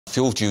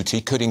Fuel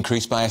duty could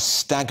increase by a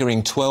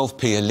staggering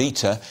 12p a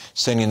litre,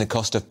 sending the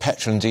cost of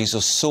petrol and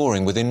diesel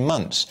soaring within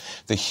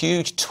months. The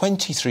huge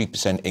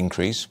 23%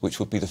 increase,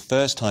 which would be the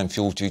first time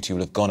fuel duty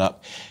will have gone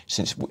up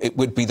since... It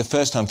would be the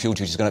first time fuel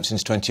duty has gone up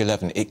since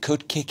 2011. It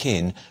could kick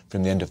in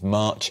from the end of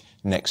March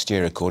next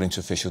year, according to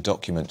official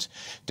documents.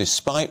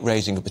 Despite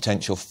raising a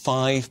potential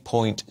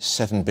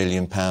 £5.7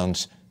 billion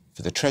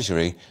for the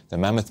Treasury, the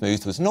mammoth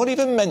move was not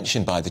even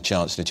mentioned by the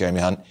Chancellor, Jeremy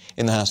Hunt,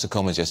 in the House of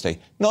Commons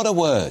yesterday. Not a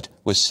word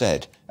was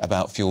said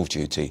about fuel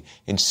duty.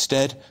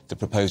 Instead, the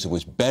proposal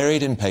was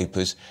buried in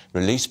papers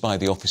released by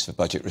the Office for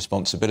Budget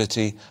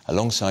Responsibility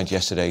alongside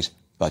yesterday's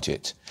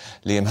budget.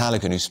 Liam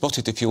Halligan, who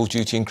spotted the fuel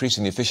duty increase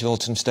in the official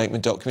autumn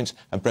statement documents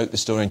and broke the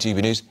story in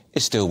GBNews,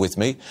 is still with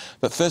me.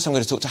 But first I'm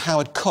going to talk to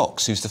Howard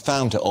Cox, who's the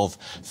founder of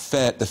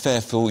the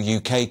FairFuel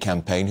UK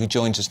campaign, who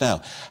joins us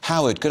now.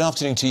 Howard, good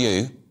afternoon to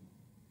you.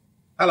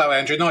 Hello,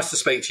 Andrew. Nice to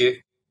speak to you.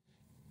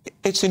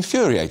 It's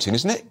infuriating,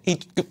 isn't it? He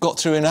got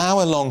through an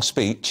hour-long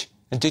speech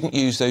and didn't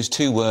use those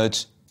two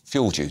words,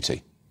 fuel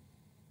duty.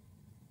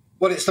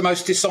 Well, it's the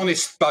most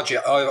dishonest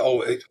budget,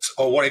 or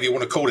whatever you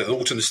want to call it, an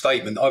autumn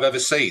statement I've ever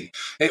seen.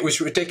 It was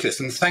ridiculous.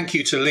 And thank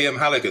you to Liam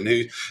Halligan,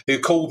 who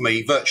called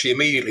me virtually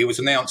immediately. It was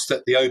announced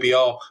at the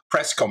OBR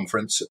press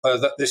conference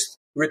that this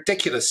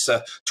ridiculous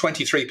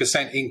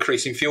 23%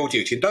 increase in fuel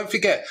duty. And don't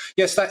forget,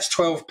 yes, that's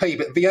 12p,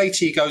 but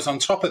VAT goes on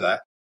top of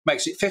that,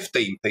 makes it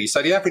 15p.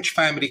 So the average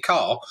family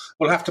car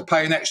will have to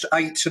pay an extra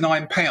 £8 to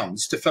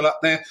 £9 to fill up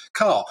their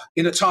car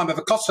in a time of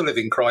a cost of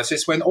living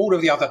crisis when all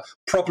of the other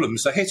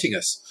problems are hitting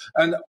us.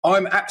 And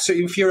I'm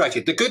absolutely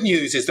infuriated. The good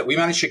news is that we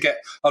managed to get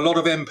a lot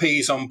of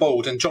MPs on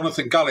board, and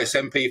Jonathan Gullis,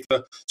 MP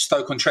for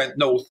Stoke-on-Trent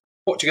North,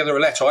 put together a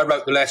letter. I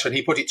wrote the letter and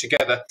he put it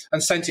together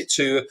and sent it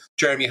to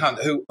Jeremy Hunt,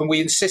 and we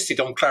insisted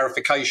on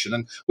clarification.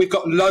 And we've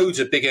got loads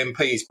of big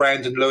MPs,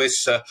 Brandon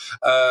Lewis,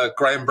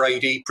 Graham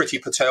Brady,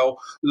 Priti Patel,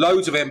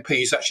 loads of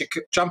MPs actually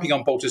jumping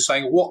on board and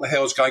saying, what the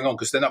hell's going on,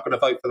 because they're not going to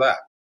vote for that.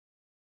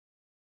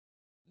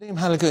 Liam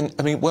Halligan,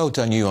 I mean, well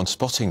done you on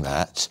spotting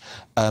that.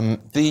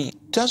 The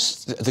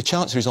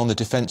Chancellor is on the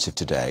defensive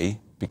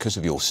today because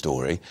of your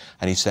story,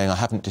 and he's saying, I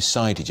haven't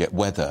decided yet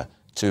whether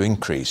to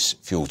increase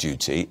fuel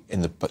duty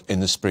in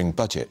the spring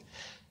budget.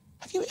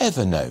 Have you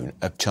ever known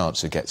a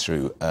Chancellor get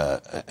through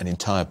an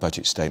entire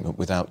budget statement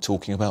without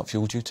talking about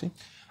fuel duty?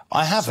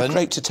 I haven't. It's a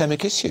great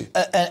totemic issue.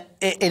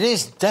 It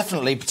is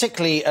definitely,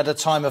 particularly at a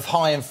time of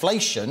high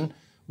inflation,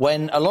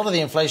 when a lot of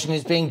the inflation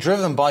is being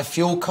driven by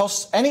fuel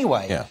costs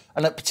anyway. Yeah.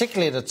 And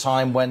particularly at a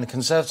time when the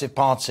Conservative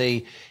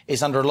Party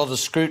is under a lot of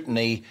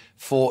scrutiny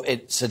for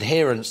its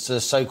adherence to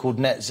so-called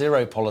net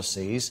zero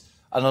policies,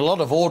 and a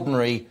lot of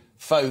ordinary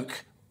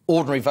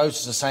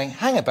voters are saying,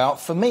 hang about,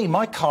 for me,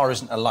 my car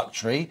isn't a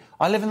luxury.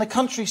 I live in the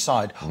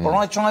countryside, or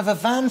I drive a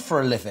van for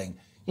a living.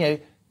 You know,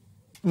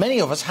 many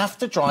of us have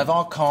to drive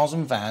our cars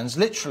and vans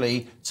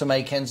literally to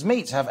make ends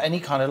meet, to have any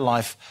kind of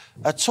life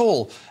at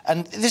all.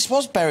 And this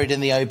was buried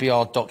in the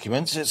OBR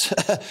documents. It's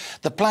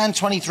the planned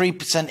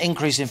 23%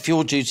 increase in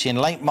fuel duty in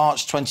late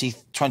March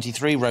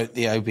 2023, wrote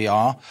the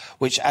OBR,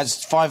 which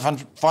adds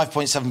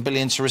 £5.7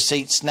 billion to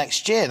receipts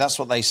next year. That's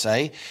what they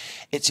say.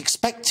 It's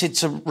expected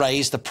to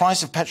raise the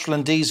price of petrol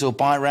and diesel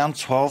by around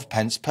 12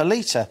 pence per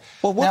litre.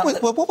 Well,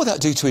 what would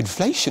that do to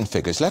inflation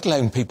figures, let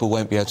alone people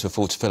won't be able to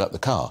afford to fill up the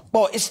car?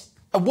 Well,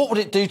 what would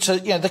it do to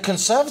the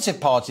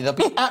Conservative Party?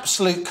 There'll be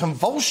absolute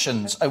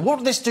convulsions. What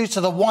would this do to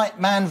the white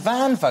man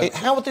van vote?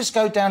 How would this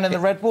go down in the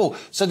red wall?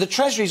 So the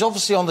Treasury's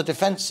obviously on the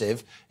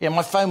defensive.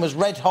 My phone was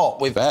red hot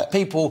with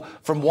people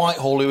from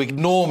Whitehall who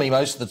ignore me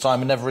most of the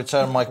time and never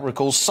return my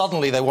calls.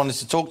 Suddenly they wanted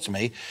to talk to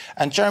me.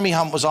 And Jeremy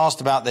Hunt was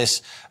asked about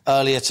this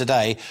earlier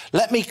today.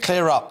 Let me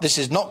clear up. This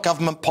is not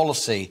government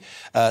policy,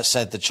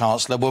 said the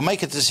Chancellor. We'll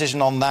make a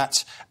decision on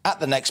that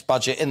at the next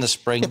budget in the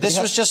spring. This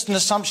was just an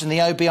assumption the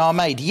OBR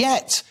made.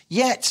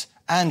 Yet,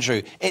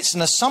 Andrew, it's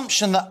an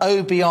assumption that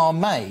OBR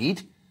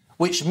made,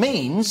 which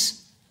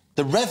means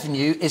the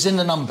revenue is in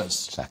the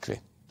numbers. Exactly.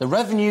 The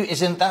revenue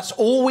is in... That's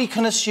all we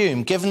can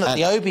assume, given that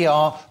the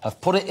OBR have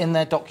put it in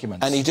their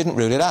documents. And he didn't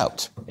rule it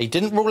out. He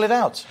didn't rule it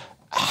out.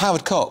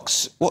 Howard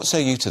Cox, what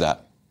say you to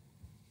that?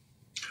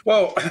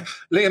 Well,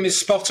 Liam is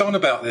spot on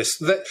about this.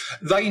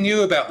 They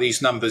knew about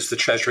these numbers, the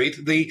Treasury.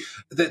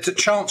 The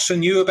Chancellor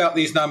knew about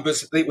these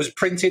numbers. It was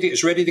printed. It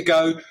was ready to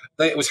go.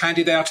 It was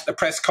handed out at the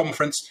press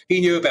conference. He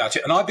knew about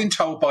it. And I've been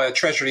told by a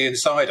Treasury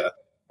insider,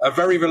 a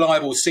very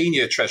reliable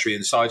senior Treasury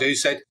insider, who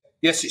said,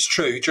 yes, it's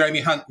true. Jeremy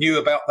Hunt knew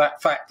about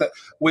that fact that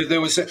there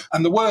was,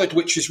 and the word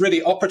which is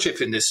really operative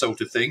in this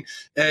sort of thing,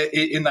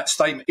 in that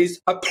statement, is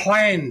a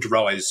planned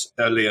rise,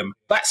 Liam.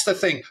 That's the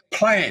thing,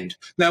 planned.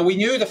 Now, we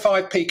knew the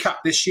 5p cut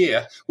this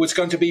year was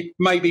going to be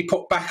maybe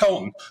put back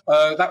on.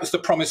 That was the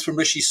promise from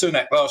Rishi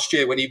Sunak last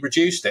year when he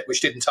reduced it, which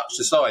didn't touch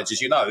the sides,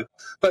 as you know.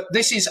 But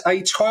this is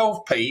a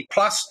 12p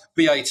plus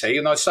VAT,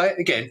 and I say it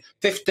again,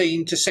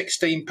 15 to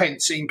 16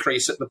 pence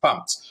increase at the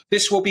pumps.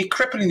 This will be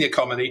crippling the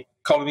economy,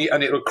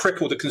 and it will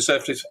cripple the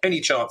Conservatives any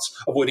chance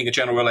of winning a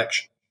general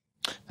election.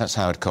 That's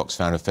Howard Cox,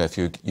 founder of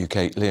FairFuel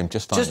UK. Liam,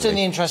 just finally... Just in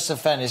the interest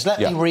of fairness, let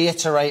me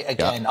reiterate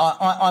again.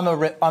 I'm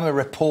a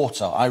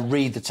reporter. I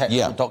read the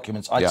technical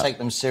documents. I take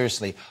them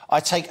seriously. I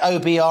take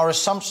OBR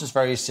assumptions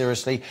very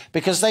seriously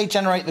because they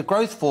generate the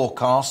growth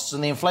forecasts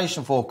and the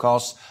inflation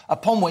forecasts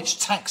upon which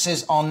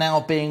taxes are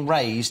now being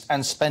raised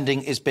and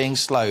spending is being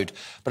slowed.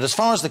 But as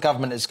far as the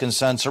government is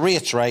concerned, to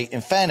reiterate, in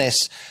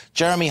fairness,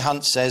 Jeremy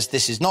Hunt says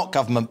this is not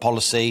government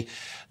policy.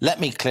 Let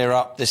me clear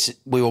up this.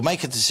 We will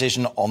make a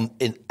decision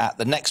at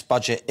the next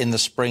budget in the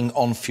spring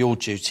on fuel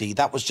duty.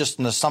 That was just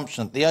an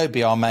assumption that the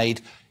OBR made.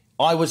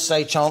 I would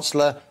say,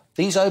 Chancellor,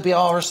 these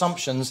OBR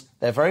assumptions,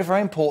 they're very, very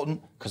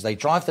important because they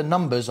drive the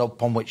numbers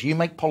upon which you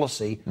make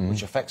policy,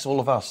 which affects all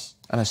of us.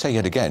 And I say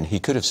yet again, he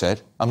could have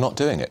said, I'm not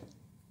doing it.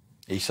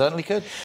 He certainly could.